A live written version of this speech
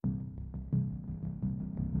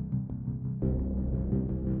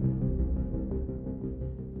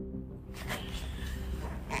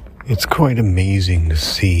It's quite amazing to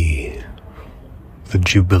see the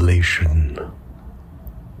jubilation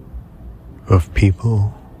of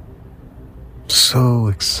people so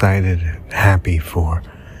excited and happy for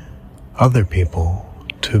other people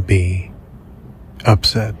to be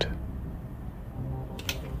upset.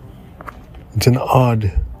 It's an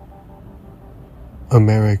odd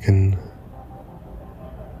American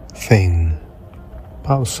thing,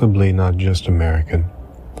 possibly not just American.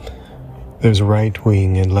 There's right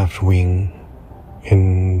wing and left wing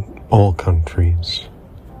in all countries,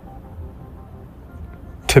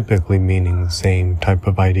 typically meaning the same type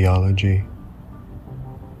of ideology.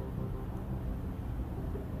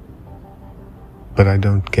 But I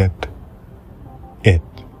don't get it.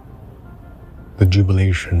 The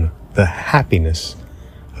jubilation, the happiness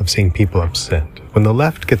of seeing people upset. When the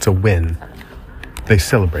left gets a win, they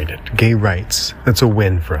celebrate it. Gay rights, that's a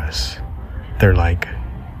win for us. They're like,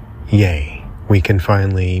 yay, we can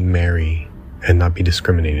finally marry and not be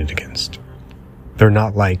discriminated against. They're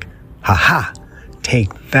not like, haha,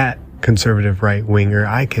 take that, conservative right-winger,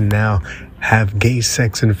 I can now have gay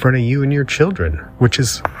sex in front of you and your children, which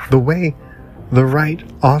is the way the right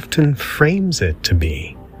often frames it to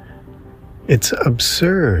be. It's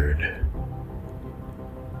absurd.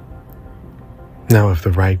 Now, if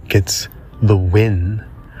the right gets the win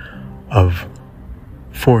of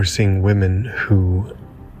forcing women who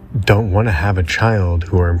don't want to have a child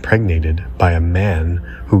who are impregnated by a man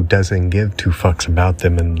who doesn't give two fucks about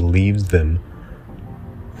them and leaves them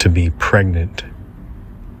to be pregnant,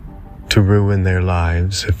 to ruin their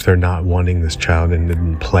lives if they're not wanting this child and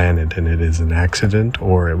didn't plan it and it is an accident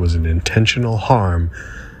or it was an intentional harm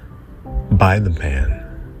by the man.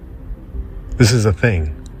 This is a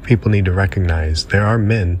thing people need to recognize. There are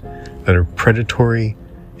men that are predatory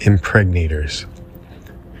impregnators.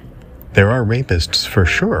 There are rapists for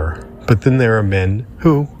sure, but then there are men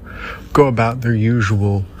who go about their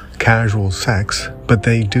usual casual sex, but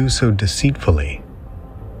they do so deceitfully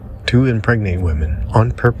to impregnate women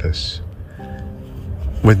on purpose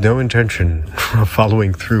with no intention of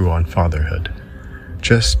following through on fatherhood,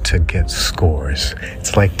 just to get scores.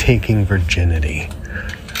 It's like taking virginity.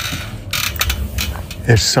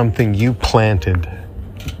 There's something you planted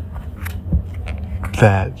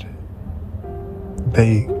that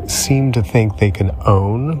they seem to think they can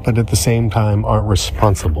own, but at the same time aren't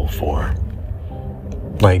responsible for.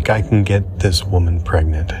 Like, I can get this woman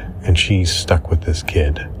pregnant and she's stuck with this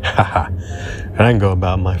kid. Haha. And I can go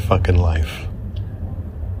about my fucking life.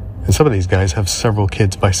 And some of these guys have several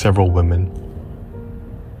kids by several women,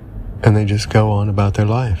 and they just go on about their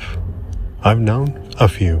life. I've known a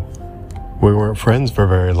few. We weren't friends for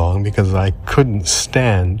very long because I couldn't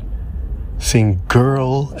stand seeing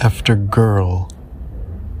girl after girl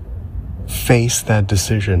face that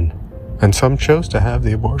decision. And some chose to have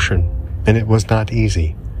the abortion, and it was not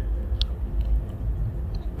easy.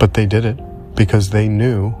 But they did it because they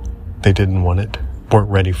knew they didn't want it, weren't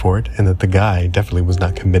ready for it, and that the guy definitely was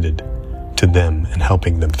not committed to them and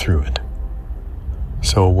helping them through it.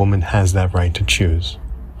 So a woman has that right to choose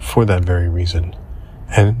for that very reason,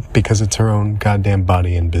 and because it's her own goddamn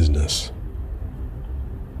body and business.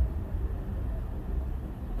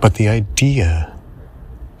 But the idea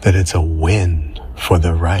that it's a win for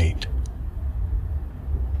the right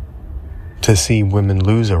to see women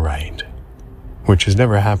lose a right, which has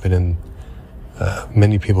never happened in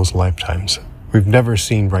many people's lifetimes. We've never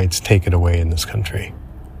seen rights taken away in this country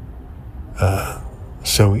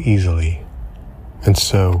so easily and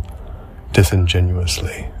so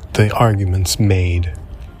disingenuously. The arguments made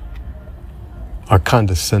are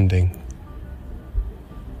condescending.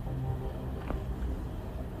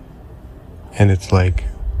 And it's like,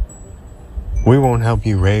 we won't help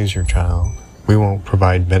you raise your child. We won't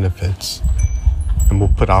provide benefits. And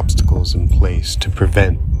we'll put obstacles in place to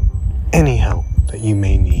prevent any help that you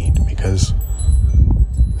may need, because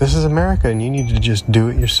this is America and you need to just do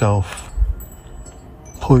it yourself.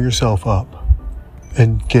 Pull yourself up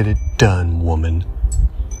and get it done, woman.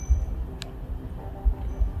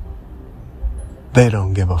 They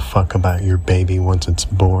don't give a fuck about your baby once it's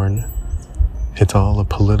born. It's all a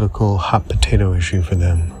political hot potato issue for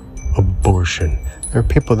them. Abortion. There are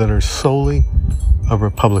people that are solely a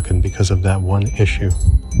Republican because of that one issue.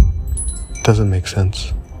 Doesn't make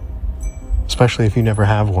sense. Especially if you never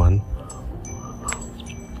have one,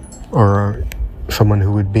 or someone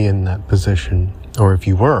who would be in that position, or if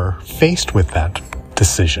you were faced with that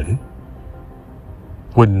decision,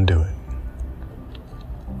 wouldn't do it.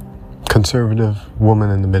 Conservative woman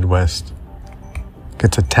in the Midwest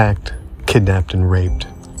gets attacked, kidnapped, and raped,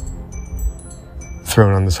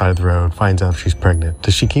 thrown on the side of the road, finds out she's pregnant.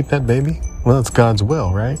 Does she keep that baby? Well, it's God's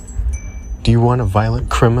will, right? Do you want a violent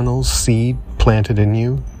criminal's seed planted in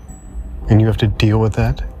you? And you have to deal with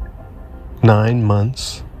that? 9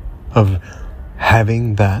 months of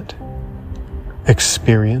having that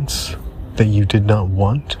experience that you did not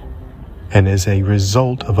want, and as a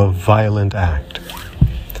result of a violent act.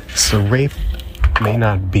 So rape may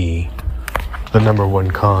not be the number one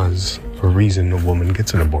cause or reason a woman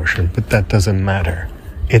gets an abortion, but that doesn't matter.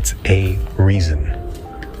 It's a reason,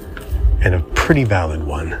 and a pretty valid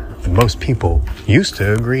one that most people used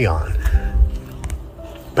to agree on.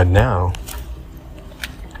 But now,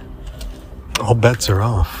 all bets are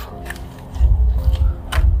off.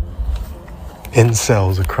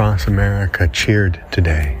 Incels across America cheered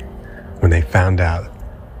today when they found out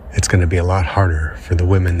it's going to be a lot harder for the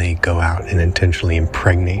women they go out and intentionally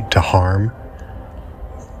impregnate to harm.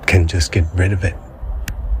 Can just get rid of it.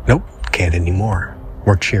 Nope, can't anymore.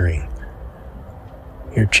 We're cheering.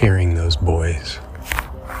 You're cheering those boys.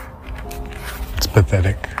 It's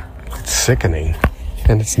pathetic. It's sickening.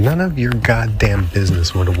 And it's none of your goddamn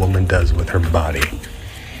business what a woman does with her body.